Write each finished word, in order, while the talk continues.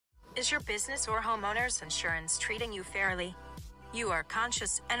Is your business or homeowner's insurance treating you fairly? You are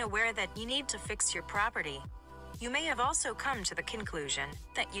conscious and aware that you need to fix your property. You may have also come to the conclusion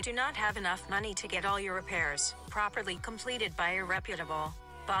that you do not have enough money to get all your repairs properly completed by a reputable,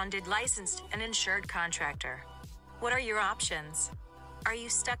 bonded, licensed, and insured contractor. What are your options? Are you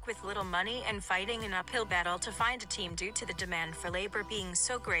stuck with little money and fighting an uphill battle to find a team due to the demand for labor being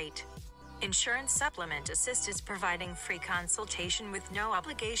so great? Insurance Supplement Assist is providing free consultation with no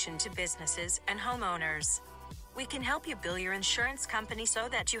obligation to businesses and homeowners. We can help you bill your insurance company so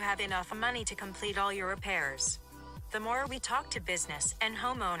that you have enough money to complete all your repairs. The more we talk to business and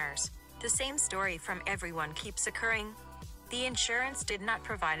homeowners, the same story from everyone keeps occurring. The insurance did not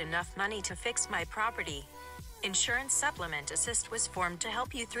provide enough money to fix my property. Insurance Supplement Assist was formed to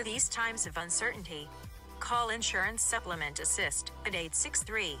help you through these times of uncertainty. Call Insurance Supplement Assist at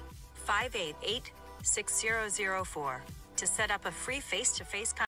 863-588-6004 to set up a free face-to-face consultation.